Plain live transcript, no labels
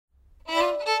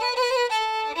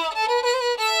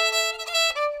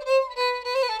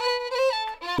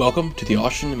Welcome to the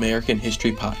Austrian American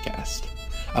History Podcast,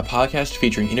 a podcast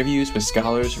featuring interviews with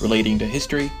scholars relating to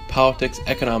history, politics,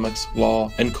 economics,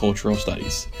 law, and cultural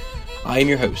studies. I am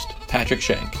your host, Patrick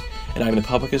Schenk, and I'm the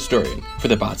public historian for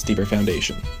the Botsteber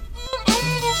Foundation.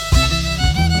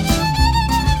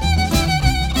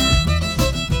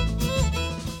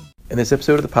 In this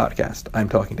episode of the podcast, I'm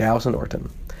talking to Alison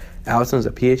Orton. Alison is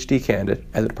a PhD candidate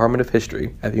at the Department of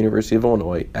History at the University of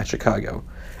Illinois at Chicago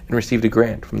and received a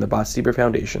grant from the Botsteber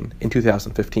Foundation in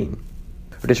 2015.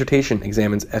 Her dissertation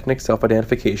examines ethnic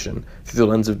self-identification through the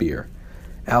lens of beer.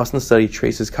 Alison's study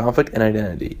traces conflict and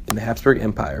identity in the Habsburg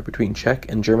Empire between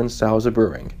Czech and German styles of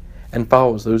brewing and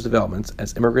follows those developments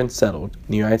as immigrants settled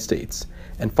in the United States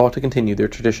and fought to continue their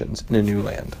traditions in a new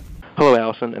land. Hello,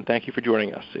 Alison, and thank you for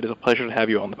joining us. It is a pleasure to have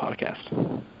you on the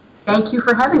podcast. Thank you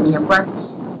for having me. I'm glad to be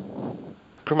here.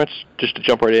 Pretty much just to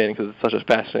jump right in, because it's such a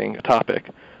fascinating topic,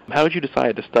 how did you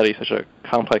decide to study such a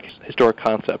complex historic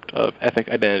concept of ethnic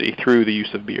identity through the use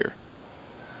of beer?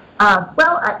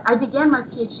 I began my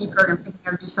PhD program thinking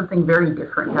I would do something very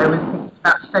different. I was thinking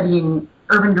about studying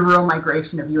urban to rural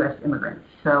migration of U.S. immigrants.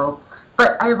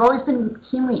 But I have always been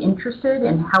keenly interested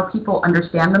in how people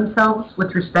understand themselves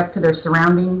with respect to their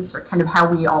surroundings, or kind of how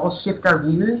we all shift our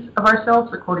views of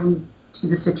ourselves according to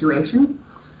the situation.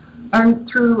 And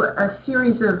through a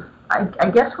series of, I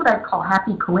guess what I'd call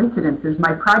happy coincidences,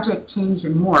 my project changed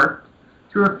and morphed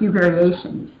through a few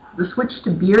variations. The switch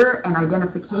to beer and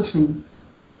identification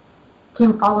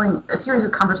came following a series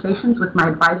of conversations with my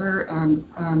advisor and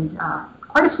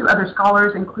quite a few other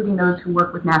scholars, including those who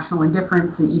work with national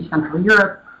indifference in East Central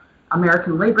Europe,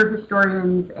 American labor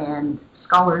historians, and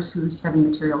scholars who study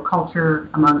material culture,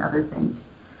 among other things.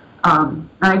 And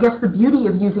I guess the beauty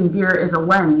of using beer as a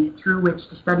lens through which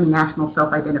to study national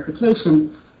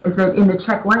self-identification is that in the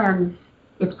Czech lands,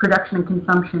 its production and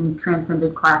consumption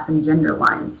transcended class and gender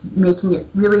lines, making it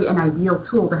really an ideal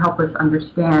tool to help us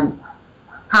understand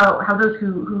how those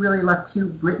who really left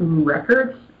few written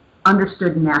records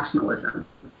understood nationalism.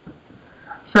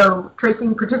 So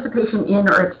tracing participation in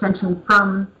or extension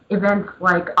from events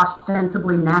like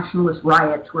ostensibly nationalist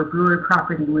riots where brewery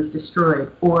property was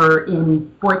destroyed, or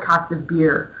in boycotts of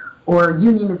beer, or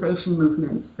unionization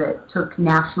movements that took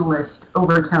nationalist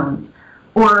overtones,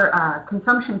 or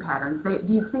consumption patterns.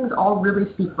 These things all really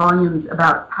speak volumes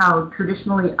about how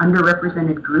traditionally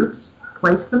underrepresented groups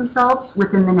place themselves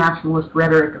within the nationalist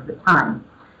rhetoric of the time.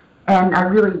 And I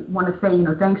really want to say,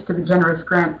 thanks to the generous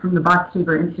grant from the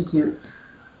Botsteber Institute,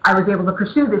 I was able to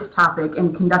pursue this topic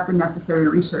and conduct the necessary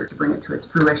research to bring it to its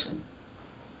fruition.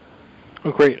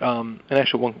 Oh, great. And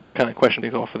actually, one kind of question to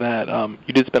go off of that.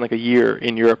 You did spend like a year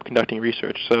in Europe conducting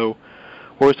research. So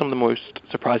what were some of the most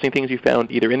surprising things you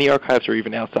found, either in the archives or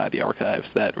even outside the archives,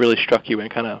 that really struck you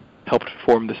and kind of helped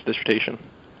form this dissertation?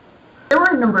 There were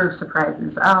a number of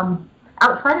surprises.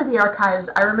 Outside of the archives,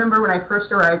 I remember when I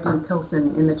first arrived in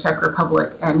Pilsen in the Czech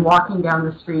Republic and walking down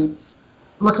the streets,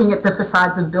 looking at the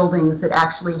facades of buildings that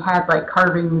actually had like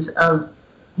carvings of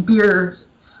beer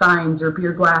signs or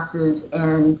beer glasses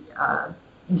and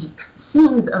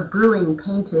scenes of brewing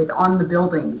painted on the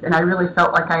buildings. And I really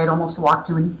felt like I had almost walked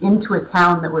into a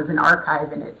town that was an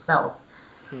archive in itself.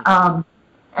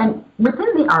 And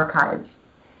within the archives,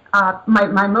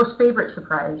 my most favorite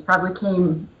surprise probably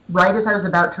came right as I was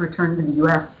about to return to the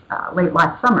U.S. Late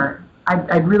last summer.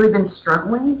 I'd really been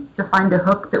struggling to find a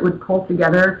hook that would pull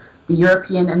together the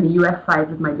European and the U.S.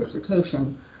 sides of my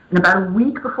dissertation. And about a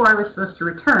week before I was supposed to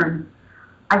return,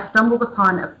 I stumbled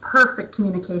upon a perfect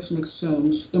communication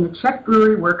exchange in a Czech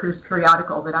brewery workers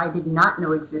periodical that I did not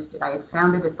know existed. I had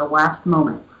found it at the last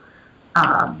moment.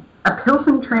 A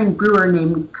Pilsen-trained brewer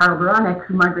named Karl Baranek,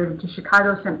 who migrated to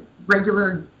Chicago, sent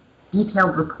regular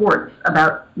detailed reports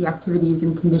about the activities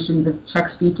and conditions of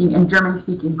Czech-speaking and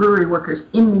German-speaking brewery workers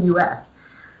in the U.S.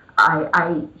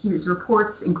 His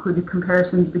reports included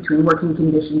comparisons between working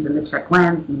conditions in the Czech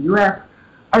lands and the U.S.,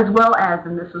 as well as,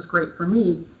 and this was great for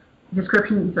me,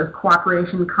 descriptions of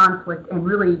cooperation, conflict, and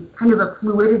really kind of a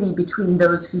fluidity between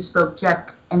those who spoke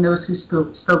Czech and those who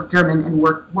spoke German and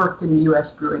worked in the U.S.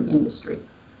 brewing industry.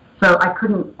 So I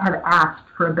couldn't have asked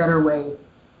for a better way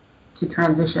to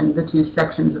transition the two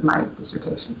sections of my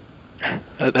dissertation.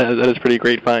 That is a pretty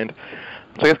great find.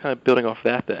 So I guess kind of building off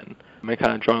that then, I'm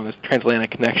kind of drawing this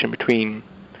transatlantic connection between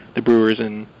the brewers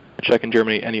in Czech and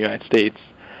Germany and the United States.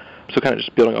 So kind of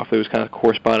just building off those kind of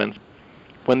correspondence.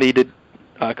 When they did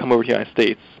come over to the United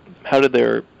States, how did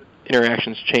their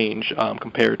interactions change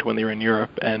compared to when they were in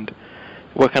Europe, and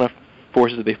what kind of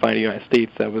forces did they find in the United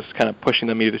States that was kind of pushing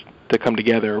them either to come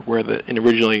together, where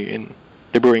originally in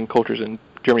the brewing cultures in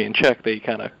Germany and Czech, they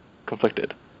kind of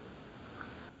conflicted?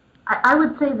 I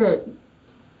would say that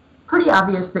pretty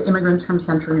obvious that immigrants from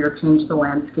Central Europe changed the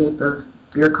landscape of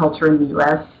beer culture in the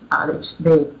U.S.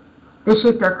 They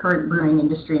shaped our current brewing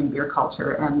industry and beer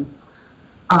culture, and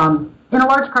in a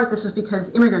large part this was because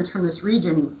immigrants from this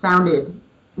region founded,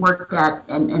 worked at,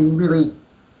 and really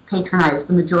patronized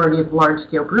the majority of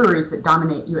large-scale breweries that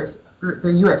dominate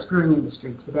the U.S. brewing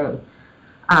industry today.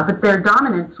 But their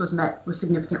dominance was met with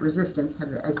significant resistance,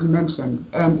 as you mentioned,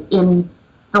 and in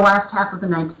the last half of the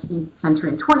 19th century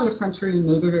and 20th century,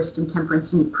 nativist and temperance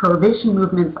and prohibition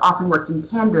movements often worked in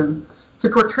tandem to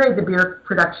portray the beer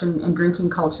production and drinking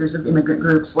cultures of immigrant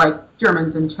groups like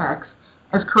Germans and Czechs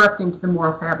as corrupting to the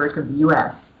moral fabric of the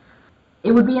U.S.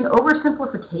 It would be an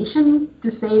oversimplification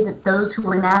to say that those who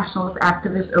were nationalist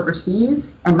activists overseas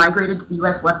and migrated to the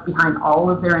U.S. left behind all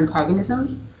of their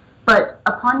antagonisms, but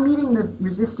upon meeting the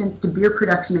resistance to beer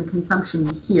production and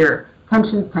consumption here,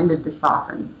 tensions tended to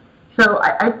soften. So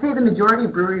I'd say the majority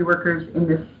of brewery workers in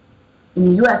the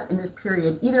U.S. in this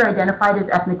period either identified as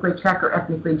ethnically Czech or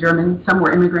ethnically German. Some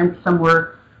were immigrants, some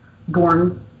were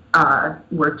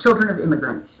were children of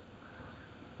immigrants.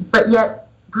 But yet,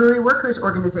 brewery workers'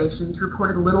 organizations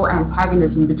reported little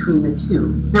antagonism between the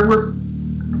two.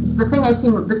 The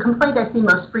complaint I see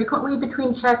most frequently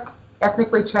between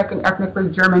ethnically Czech and ethnically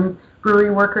German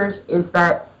brewery workers is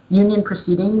that union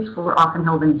proceedings were often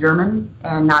held in German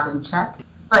and not in Czech.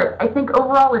 But I think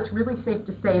overall it's really safe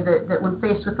to say that when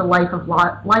faced with the life of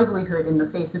livelihood in the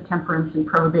face of temperance and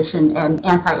prohibition and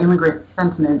anti-immigrant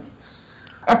sentiments,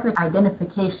 ethnic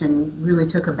identification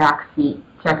really took a backseat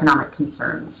to economic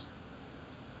concerns.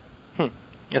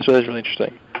 Yeah, so that's really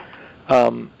interesting.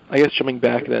 I guess jumping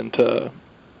back then to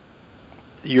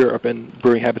Europe and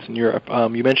brewing habits in Europe,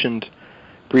 you mentioned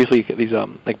briefly these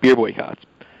like beer boycotts.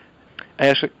 I'm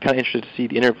actually kind of interested to see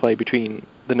the interplay between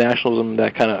the nationalism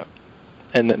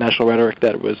and the national rhetoric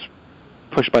that was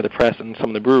pushed by the press and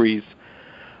some of the breweries,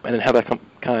 and then how that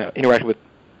kind of interacted with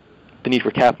the need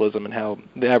for capitalism and how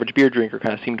the average beer drinker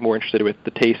kind of seemed more interested with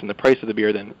the taste and the price of the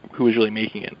beer than who was really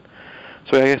making it.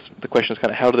 So I guess the question is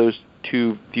kind of how do those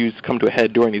two views come to a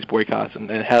head during these boycotts, and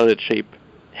how did it shape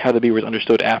how the beer was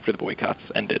understood after the boycotts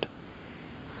ended?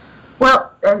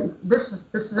 Well, and this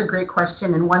is a great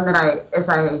question, and one that as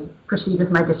I proceed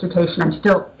with my dissertation, I'm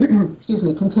still,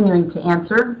 continuing to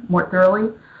answer more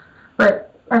thoroughly.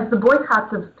 But as the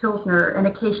boycotts of Pilsner, and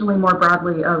occasionally more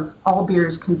broadly of all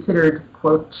beers considered,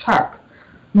 quote, Czech,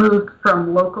 moved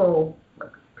from local, like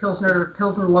Pilsner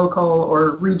local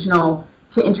or regional,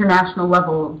 to international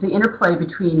level, the interplay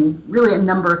between really a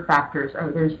number of factors.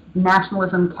 There's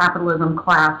nationalism, capitalism,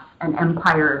 class, and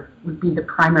empire would be the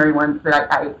primary ones that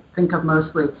I think of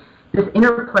mostly. This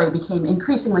interplay became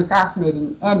increasingly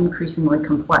fascinating and increasingly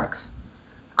complex.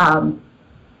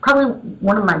 Probably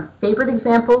one of my favorite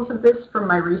examples of this from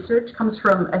my research comes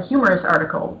from a humorous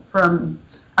article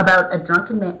about a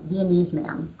drunken Viennese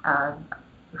man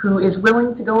who is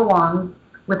willing to go along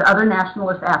with other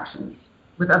nationalist actions,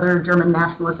 with other German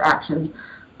nationalist actions,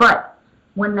 but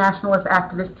when nationalist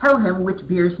activists tell him which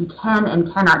beers he can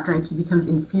and cannot drink, he becomes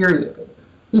infuriated.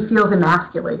 He feels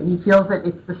emasculated. He feels that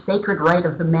it's the sacred right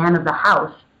of the man of the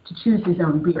house to choose his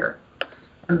own beer.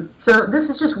 So this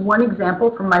is just one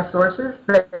example from my sources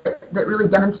that really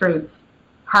demonstrates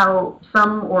how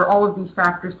some or all of these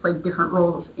factors played different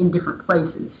roles in different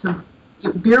places. So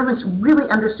beer was really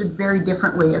understood very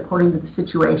differently according to the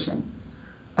situation.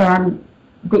 And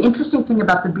the interesting thing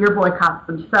about the beer boycotts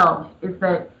themselves is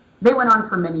that they went on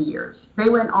for many years. They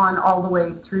went on all the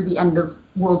way through the end of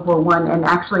World War I, and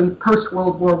actually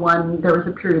post-World War I, there was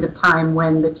a period of time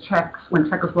when when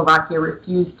Czechoslovakia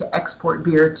refused to export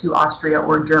beer to Austria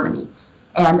or Germany.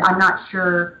 And I'm not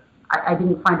sure, I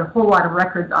didn't find a whole lot of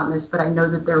records on this, but I know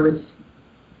that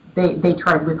they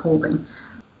tried withholding.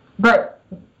 But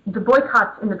the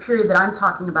boycotts in the period that I'm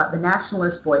talking about, the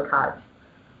nationalist boycotts,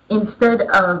 instead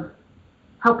of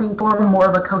helping form more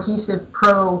of a cohesive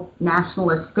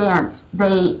pro-nationalist stance,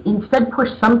 they instead push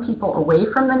some people away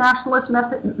from the nationalist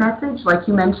message, like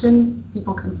you mentioned,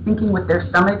 people thinking with their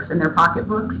stomachs and their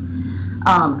pocketbooks.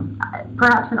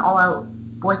 Perhaps an all-out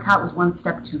boycott was one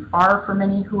step too far for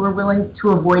many who were willing to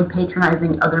avoid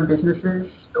patronizing other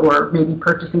businesses or maybe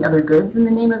purchasing other goods in the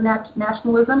name of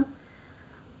nationalism.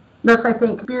 Thus, I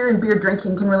think beer and beer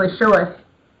drinking can really show us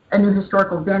a new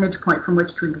historical vantage point from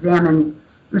which to examine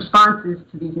responses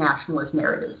to these nationalist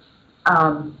narratives.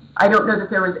 I don't know that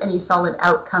there was any solid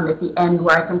outcome at the end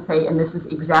where I can say, and this is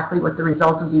exactly what the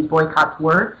result of these boycotts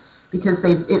were, because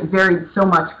it varied so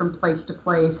much from place to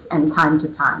place and time to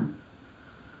time.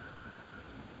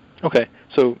 Okay,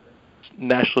 so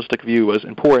nationalistic view was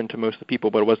important to most of the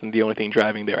people, but it wasn't the only thing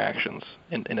driving their actions,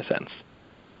 in a sense.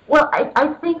 Well,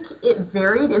 I think it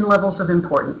varied in levels of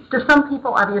importance. To some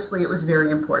people, obviously, it was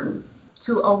very important.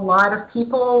 To a lot of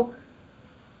people,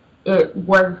 it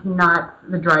was not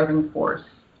the driving force.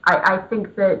 I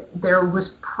think that there was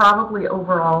probably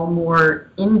overall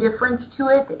more indifference to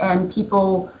it, and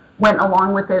people went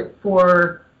along with it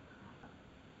for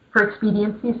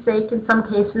expediency's sake in some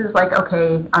cases, like,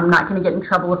 okay, I'm not going to get in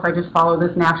trouble if I just follow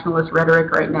this nationalist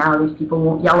rhetoric right now. These people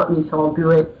won't yell at me, so I'll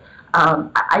do it.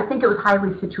 I think it was highly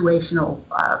situational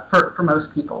for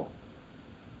most people.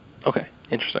 Okay,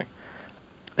 interesting.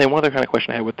 And one other kind of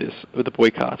question I had with the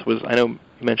boycotts was, I know you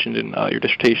mentioned in your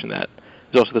dissertation that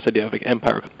there's also this idea of like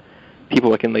empire.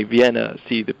 People like in like Vienna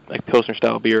see the like Pilsner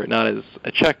style beer not as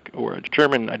a Czech or a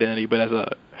German identity, but as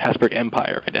a Habsburg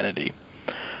Empire identity.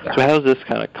 Yeah. So how does this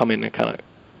kind of come in and kind of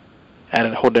add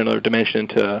a whole another dimension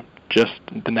to just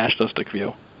the nationalistic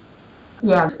view?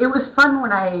 Yeah, it was fun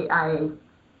when I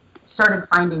started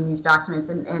finding these documents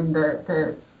and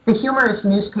the humorous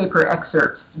newspaper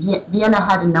excerpts. Vienna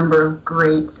had a number of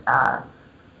great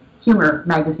humor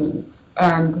magazines,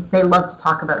 and they loved to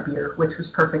talk about beer, which was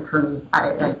perfect for me.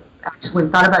 I actually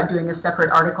thought about doing a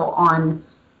separate article on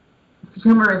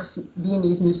humorous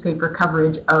Viennese newspaper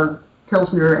coverage of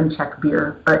Pilsner and Czech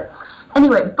beer. But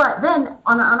anyway, but then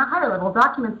on a higher level,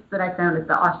 documents that I found at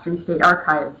the Austrian State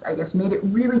Archives, I guess, made it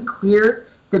really clear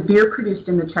that beer produced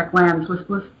in the Czech lands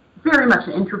was very much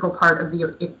an integral part of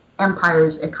the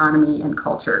empire's economy and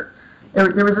culture.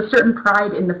 There was a certain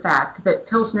pride in the fact that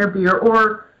Pilsner beer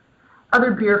or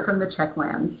other beer from the Czech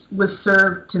lands was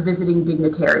served to visiting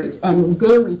dignitaries and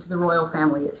daily to the royal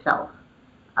family itself.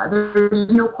 There's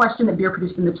no question that beer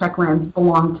produced in the Czech lands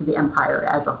belonged to the empire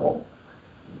as a whole.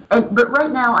 But right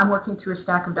now I'm working through a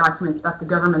stack of documents about the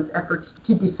government's efforts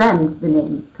to defend the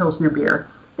name Pilsner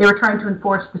beer. They were trying to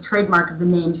enforce the trademark of the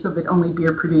name so that only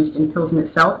beer produced in Pilsen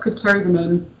itself could carry the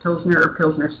name Pilsner or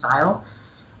Pilsner style.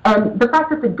 And the fact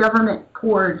that the government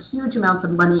poured huge amounts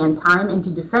of money and time into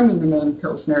defending the name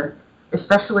Pilsner,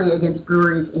 especially against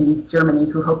breweries in Germany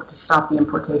who hoped to stop the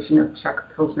importation of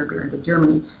Czech Pilsner beer into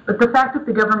Germany. But the fact that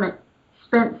the government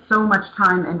spent so much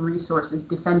time and resources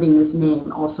defending this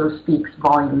name also speaks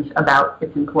volumes about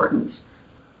its importance.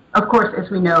 Of course, as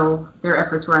we know, their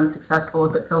efforts were unsuccessful,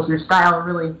 but Pilsner style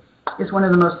really is one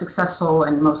of the most successful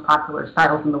and most popular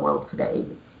styles in the world today.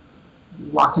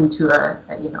 You walk into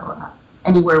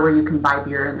anywhere where you can buy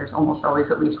beer, and there's almost always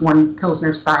at least one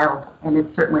Pilsner style, and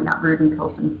it's certainly not brewed in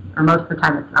Pilsen, or most of the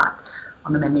time it's not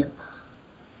on the menu.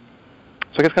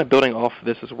 So I guess kind of building off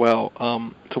this as well,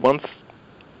 so once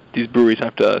these breweries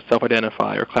have to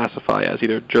self-identify or classify as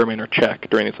either German or Czech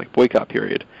during this like boycott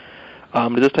period,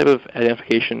 does this type of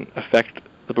identification affect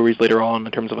the breweries later on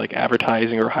in terms of like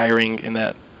advertising or hiring, in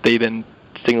that they then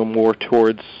signal more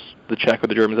towards the Czech or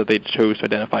the Germans that they chose to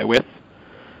identify with?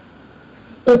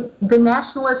 The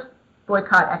nationalist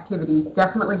boycott activity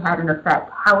definitely had an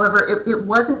effect. However, it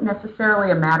wasn't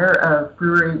necessarily a matter of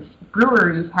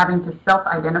breweries having to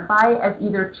self-identify as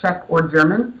either Czech or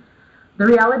German. The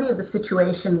reality of the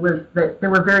situation was that there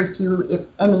were very few, if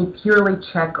any, purely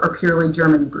Czech or purely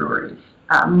German breweries.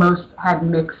 Most had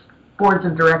mixed boards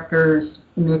of directors,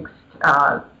 mixed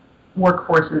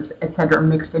workforces, etc.,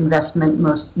 mixed investment,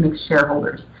 most mixed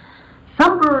shareholders.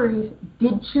 Some breweries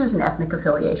did choose an ethnic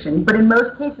affiliation, but in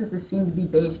most cases this seemed to be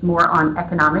based more on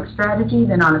economic strategy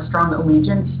than on a strong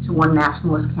allegiance to one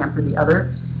nationalist camp or the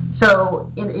other.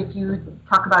 So if you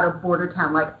talk about a border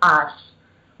town like Asch,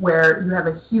 where you have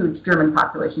a huge German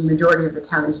population, the majority of the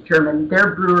town is German,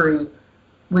 their brewery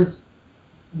was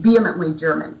vehemently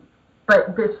German.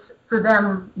 But this, for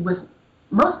them, was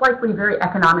most likely very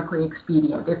economically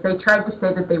expedient. If they tried to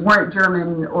say that they weren't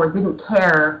German or didn't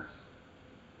care,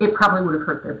 it probably would have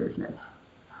hurt their business.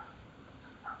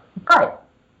 But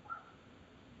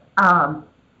on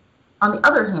the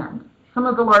other hand, some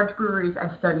of the large breweries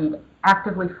I studied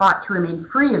actively fought to remain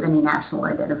free of any national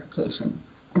identification.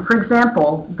 And for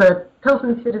example, the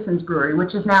Pilsen Citizens Brewery,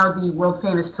 which is now the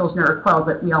world-famous Pilsner Urquell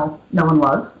that we all know and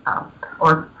love,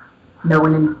 or know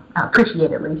and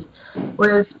appreciate at least,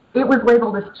 was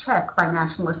labeled as Czech by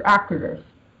nationalist activists,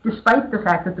 despite the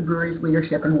fact that the brewery's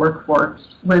leadership and workforce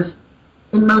was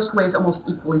in most ways almost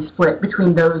equally split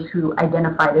between those who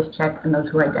identified as Czech and those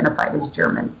who identified as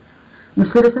German.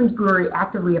 The Citizens Brewery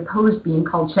actively opposed being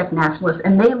called Czech nationalist,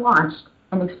 and they launched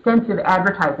an extensive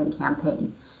advertising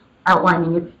campaign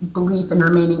outlining its belief in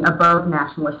remaining above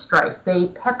nationalist strife. They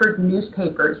peppered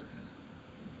newspapers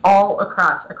all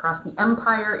across the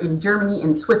empire, in Germany,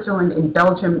 in Switzerland, in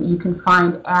Belgium. You can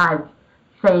find ads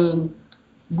saying,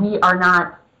 we are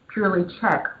not purely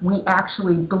Czech. We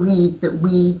actually believe that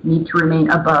we need to remain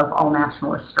above all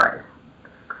nationalist strife.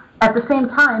 At the same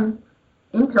time,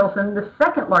 in Pilsen, the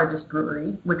second largest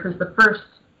brewery, which was the first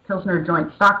Pilsner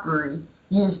joint stock brewery,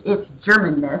 used its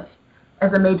Germanness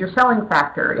as a major selling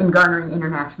factor in garnering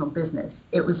international business.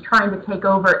 It was trying to take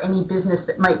over any business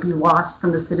that might be lost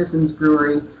from the Citizens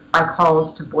Brewery by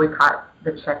calls to boycott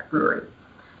the Czech brewery.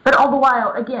 But all the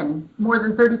while, again, more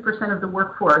than 30% of the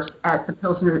workforce at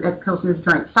Pilsner's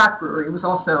joint stock brewery was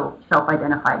also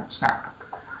self-identified Czech.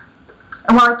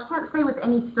 And while I can't say with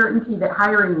any certainty that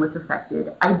hiring was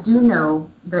affected, I do know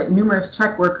that numerous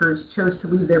Czech workers chose to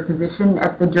leave their position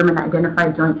at the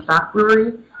German-identified joint stock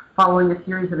brewery following a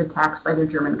series of attacks by their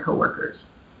German co-workers.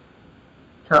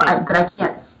 But I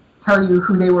can't tell you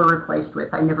who they were replaced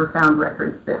with. I never found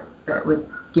records that would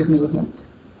give me a hint.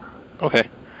 Okay.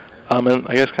 And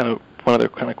I guess kind of one other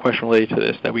kind of question related to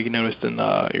this that we noticed in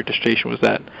your dissertation was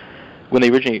that when they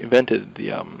originally invented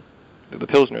the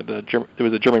Pilsner, there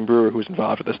was a German brewer who was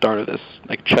involved at the start of this,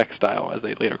 like Czech style, as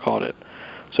they later called it.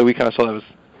 So we kind of saw that it was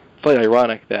slightly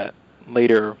ironic that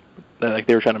later, like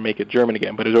they were trying to make it German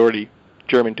again, but it was already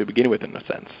German to begin with in a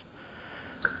sense.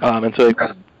 And so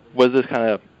was this kind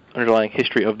of underlying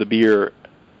history of the beer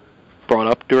brought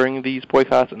up during these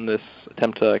boycotts and this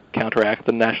attempt to counteract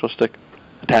the nationalistic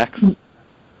attacks?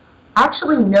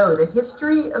 Actually, no. The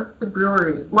history of the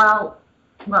brewery, well,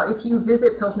 if you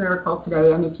visit Pilsner Urquell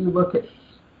today and if you look at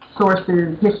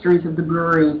sources, histories of the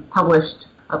brewery published,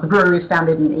 the brewery was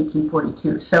founded in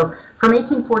 1842. So from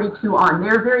 1842 on,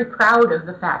 they're very proud of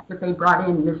the fact that they brought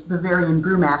in this Bavarian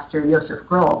brewmaster, Josef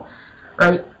Groll,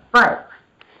 right? But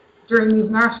during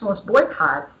these nationalist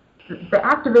boycotts, the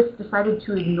activists decided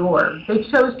to they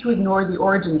chose to ignore the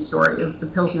origin story of the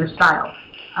Pilsner style.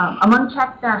 Among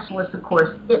Czech nationalists, of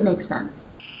course, it makes sense.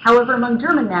 However, among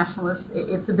German nationalists,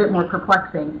 it's a bit more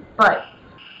perplexing. But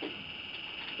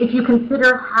if you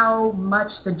consider how much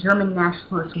the German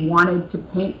nationalists wanted to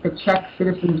paint the Czech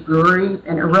Citizens Brewery,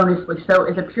 and erroneously so,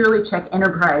 as a purely Czech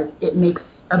enterprise, it makes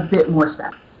a bit more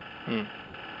sense.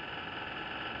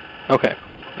 Okay.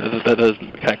 That does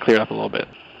kind of clear it up a little bit.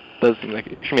 It does seem like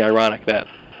extremely ironic that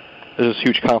there's this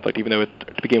huge conflict, even though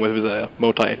to begin with it was a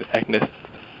multi-ethnic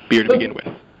beer to begin with.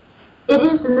 It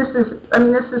is,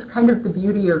 and this is kind of the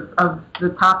beauty of the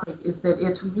topic, is that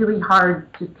it's really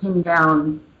hard to pin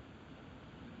down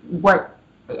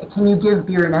can you give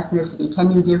beer an ethnicity?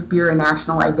 Can you give beer a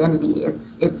national identity?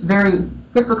 It's very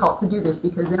difficult to do this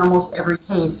because in almost every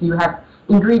case you have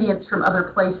ingredients from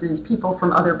other places, people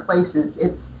from other places.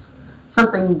 It's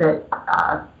something that,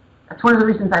 that's one of the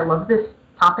reasons I love this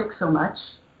topic so much,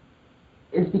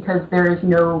 is because there is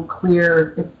no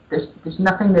clear, there's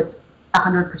nothing that's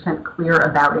 100% clear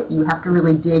about it. You have to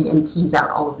really dig and tease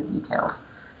out all of the details.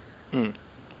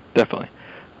 Definitely.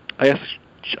 I guess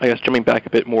jumping back a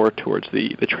bit more towards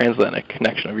the transatlantic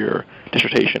connection of your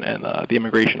dissertation and the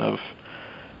immigration of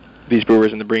these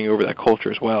brewers and the bringing over that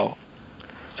culture as well.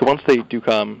 So once they do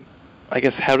come, I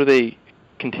guess how do they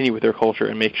continue with their culture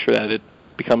and make sure that it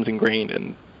becomes ingrained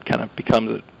and kind of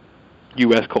becomes a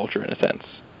U.S. culture in a sense?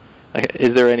 Like,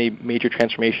 is there any major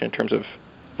transformation in terms of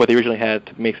what they originally had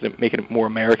to make it more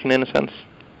American in a sense?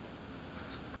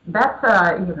 That's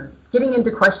getting into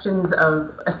questions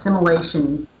of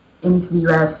assimilation into the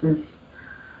U.S.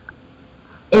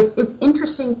 It's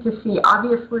interesting to see.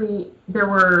 Obviously, there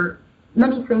were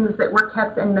many things that were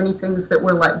kept and many things that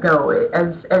were let go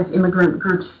as immigrant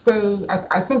groups stay.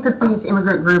 I think that these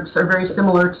immigrant groups are very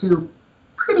similar to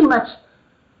pretty much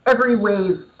every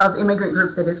wave of immigrant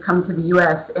group that has come to the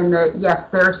U.S. in that, yes,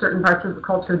 there are certain parts of the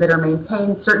culture that are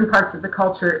maintained, certain parts of the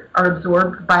culture are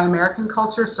absorbed by American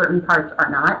culture, certain parts are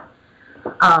not.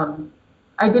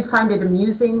 I did find it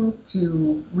amusing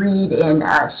to read in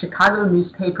a Chicago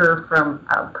newspaper from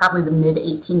probably the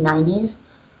mid-1890s.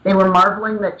 They were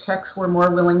marveling that Czechs were more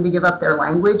willing to give up their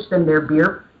language than their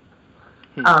beer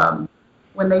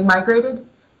when they migrated.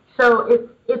 So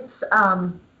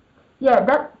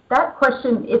that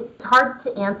question, it's hard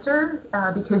to answer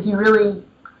because you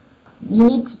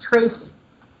need to trace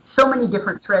so many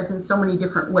different threads in so many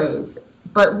different ways.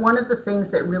 But one of the things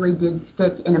that really did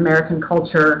stick in American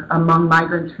culture among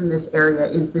migrants from this area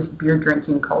is this beer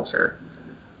drinking culture.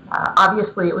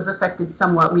 Obviously, it was affected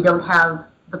somewhat. We don't have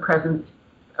the presence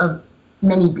of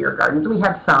many beer gardens. We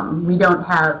have some. We don't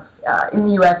have, in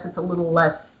the U.S., it's a little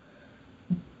less.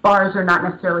 Bars are not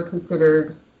necessarily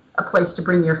considered a place to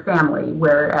bring your family,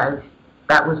 whereas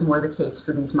that was more the case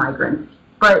for these migrants.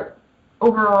 But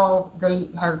overall, they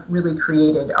have really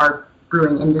created our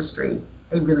brewing industry.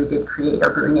 They really did create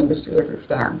our brewing industry as it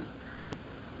stands.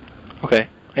 Okay.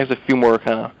 I have a few more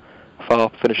kind of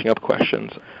follow-up, finishing up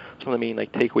questions. Some of the main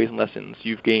takeaways and lessons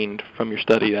you've gained from your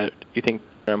study that you think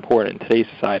are important in today's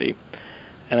society.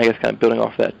 And I guess kind of building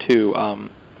off that too,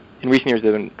 in recent years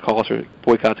there have been calls for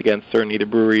boycotts against certain either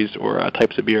breweries or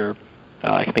types of beer.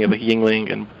 I can think of like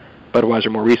Yingling and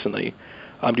Budweiser more recently.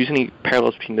 Do you see any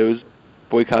parallels between those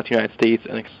boycotts in the United States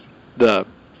and the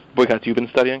boycotts you've been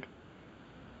studying?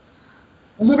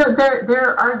 You know,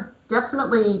 there are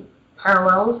definitely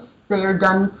parallels. They are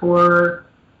done for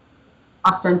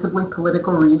ostensibly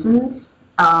political reasons.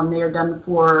 They are done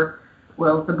for,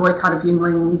 well, the boycott of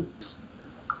Yingling,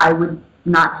 I would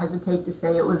not hesitate to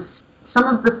say it was, some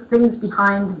of the things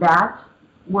behind that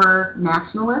were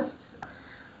nationalists.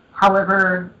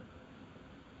 However,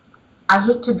 I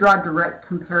hate to draw direct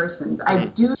comparisons. I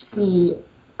do see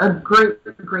a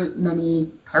great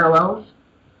many parallels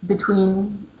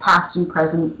between past and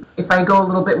present. If I go a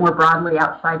little bit more broadly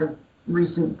outside of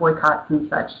recent boycotts and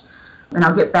such, and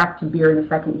I'll get back to beer in a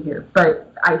second here,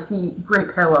 but I see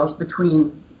great parallels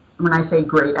between, when I say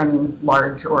great, I mean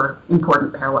large or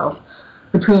important parallels,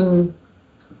 between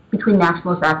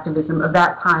nationalist activism of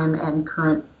that time and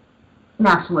current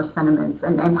nationalist sentiments,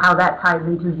 and how that ties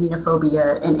into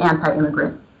xenophobia and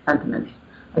anti-immigrant sentiments.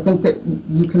 I think that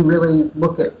you can really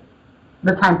look at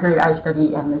the time period I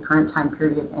study and the current time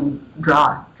period and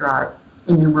draw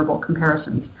innumerable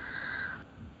comparisons.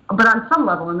 But on some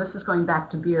level, and this is going back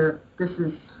to beer, this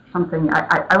is something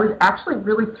I was actually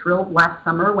really thrilled last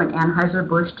summer when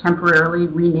Anheuser-Busch temporarily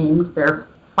renamed their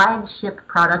flagship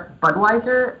product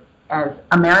Budweiser as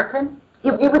American.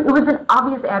 It was an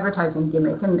obvious advertising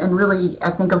gimmick and really,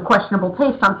 I think, of questionable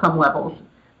taste on some levels.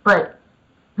 But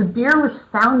the beer was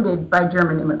founded by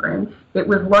German immigrants. It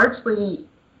was largely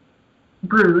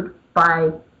brewed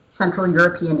by Central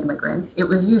European immigrants. It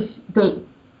was used,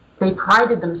 they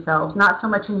prided themselves, not so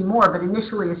much anymore, but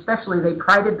initially especially, they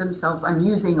prided themselves on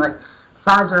using like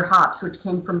Faser hops, which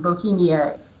came from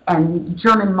Bohemia, and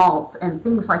German malt, and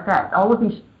things like that. All of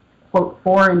these, quote,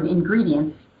 foreign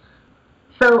ingredients.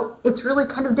 So it's really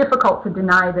kind of difficult to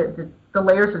deny that the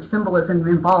layers of symbolism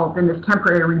involved in this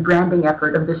temporary rebranding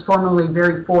effort of this formerly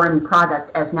very foreign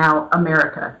product as now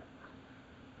America.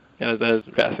 Yeah, that is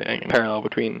fascinating. Parallel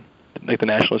between like the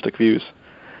nationalistic views.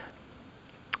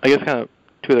 I guess kind of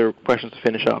two other questions to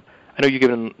finish up. I know you've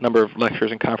given a number of lectures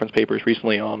and conference papers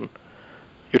recently on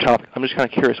your topic. I'm just kind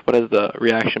of curious, what has the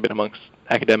reaction been amongst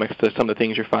academics to some of the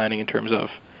things you're finding in terms of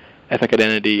ethnic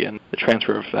identity and the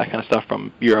transfer of that kind of stuff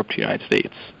from Europe to the United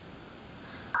States?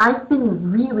 I've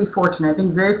been really fortunate. I've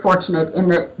been very fortunate in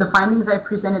that the findings I've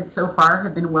presented so far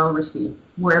have been well received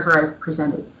wherever I've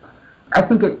presented. I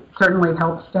think it certainly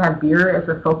helps to have beer as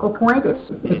a focal point.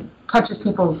 It catches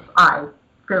people's eye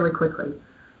fairly quickly.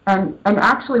 And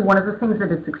actually, one of the things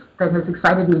that has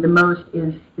excited me the most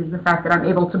is the fact that I'm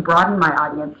able to broaden my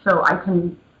audience, so I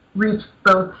can reach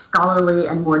both scholarly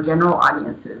and more general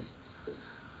audiences.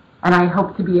 And I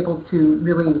hope to be able to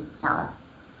really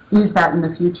use that in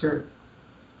the future.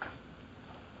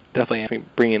 Definitely, I think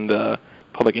bringing the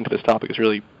public into this topic is a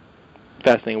really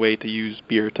fascinating way to use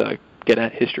beer to get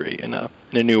at history in a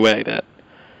new way that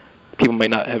people might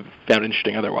not have found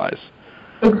interesting otherwise.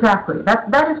 Exactly.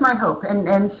 That is my hope.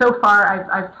 And so far,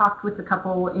 I've talked with a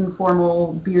couple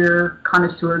informal beer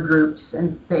connoisseur groups,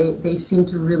 and they seem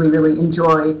to really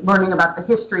enjoy learning about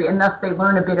the history, and thus they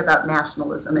learn a bit about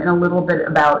nationalism and a little bit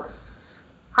about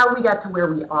how we got to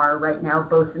where we are right now,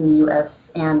 both in the U.S.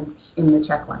 and in the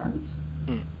Czech lands.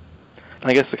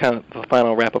 I guess the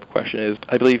final wrap-up question is,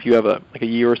 I believe you have a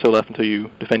year or so left until you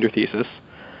defend your thesis.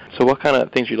 So what kind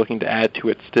of things are you looking to add to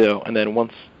it still? And then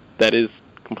once that is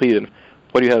completed,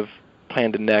 what do you have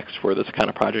planned next for this kind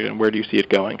of project, and where do you see it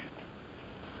going?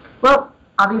 Well,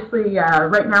 obviously,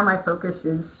 right now my focus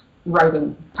is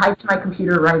writing, tied to my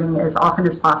computer, writing as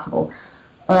often as possible.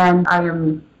 And I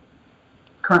am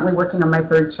currently working on my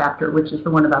third chapter, which is the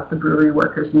one about the brewery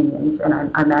workers' unions. And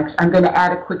I'm going to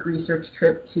add a quick research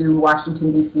trip to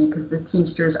Washington, D.C., because the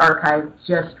Teamsters Archive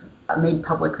just made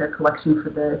public their collection for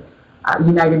the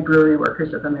United Brewery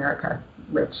Workers of America,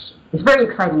 which is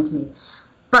very exciting to me.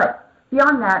 But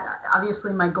beyond that,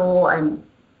 obviously my goal, I'm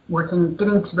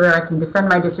getting to where I can defend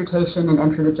my dissertation and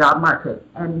enter the job market,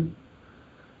 and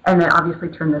then obviously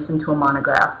turn this into a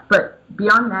monograph. But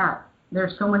beyond that, there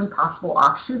are so many possible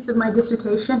offshoots of my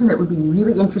dissertation that would be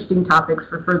really interesting topics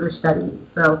for further study.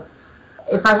 So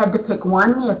if I had to pick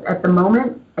one at the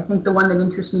moment, I think the one that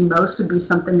interests me most would be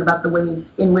something about the ways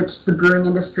in which the brewing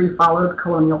industry followed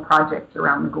colonial projects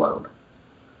around the globe.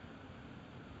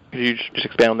 Could you just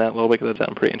expand on that a little bit, because that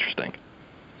sounds pretty interesting?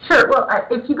 Sure. Well,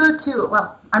 if you go to,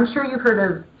 I'm sure you've heard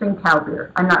of Tsingtao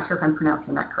beer. I'm not sure if I'm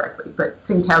pronouncing that correctly, but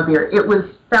Tsingtao beer. It was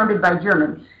founded by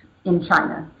Germans in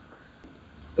China.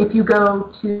 If you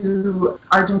go to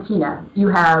Argentina, you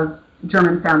have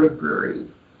German-founded breweries.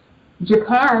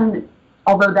 Japan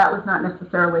although that was not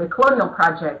necessarily a colonial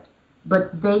project, but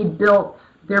they built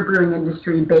their brewing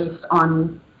industry based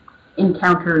on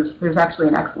encounters. There's actually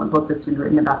an excellent book that's been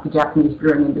written about the Japanese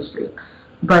brewing industry.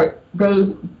 But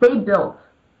they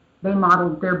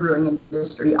modeled their brewing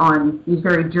industry on these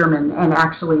very German and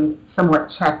actually somewhat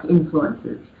Czech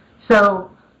influences.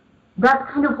 So that's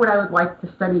kind of what I would like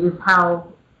to study, is how,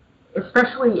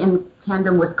 especially in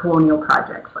tandem with colonial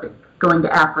projects, like going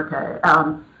to Africa.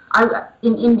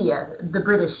 In India, the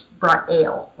British brought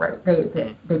ale, right?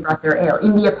 They brought their ale,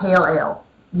 India Pale Ale.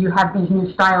 You have these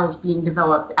new styles being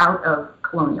developed out of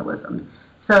colonialism.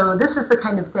 So this is the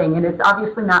kind of thing, and it's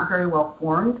obviously not very well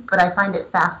formed, but I find it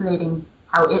fascinating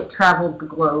how it traveled the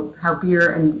globe, how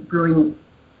beer, the brewing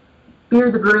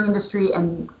industry,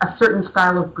 and a certain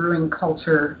style of brewing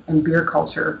culture and beer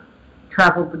culture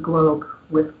traveled the globe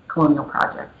with colonial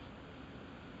projects.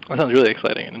 That sounds really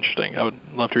exciting and interesting. I would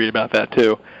love to read about that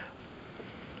too.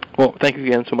 Well, thank you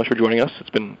again so much for joining us. It's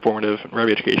been informative and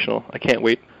very educational. I can't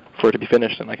wait for it to be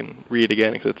finished and I can read it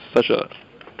again because it's such a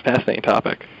fascinating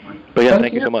topic. But again,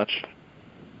 thank you so much.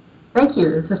 Thank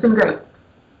you. This has been great.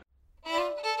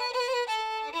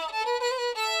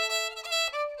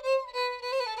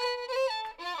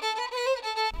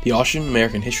 The Austrian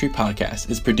American History Podcast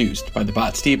is produced by the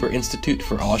Botstieber Institute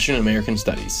for Austrian American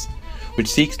Studies, which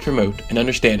seeks to promote an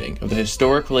understanding of the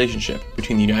historic relationship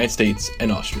between the United States and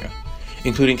Austria,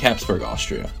 including Habsburg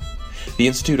Austria. The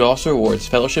Institute also awards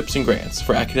fellowships and grants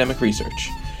for academic research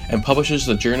and publishes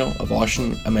the Journal of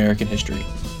Austrian American History.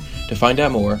 To find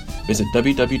out more, visit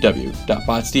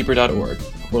www.botstieber.org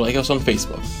or like us on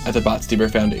Facebook at the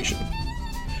Botstieber Foundation.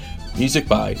 Music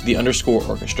by the _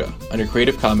 Orchestra under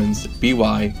Creative Commons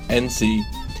BY NC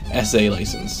SA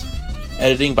license.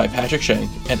 Editing by Patrick Schenk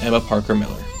and Emma Parker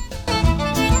Miller.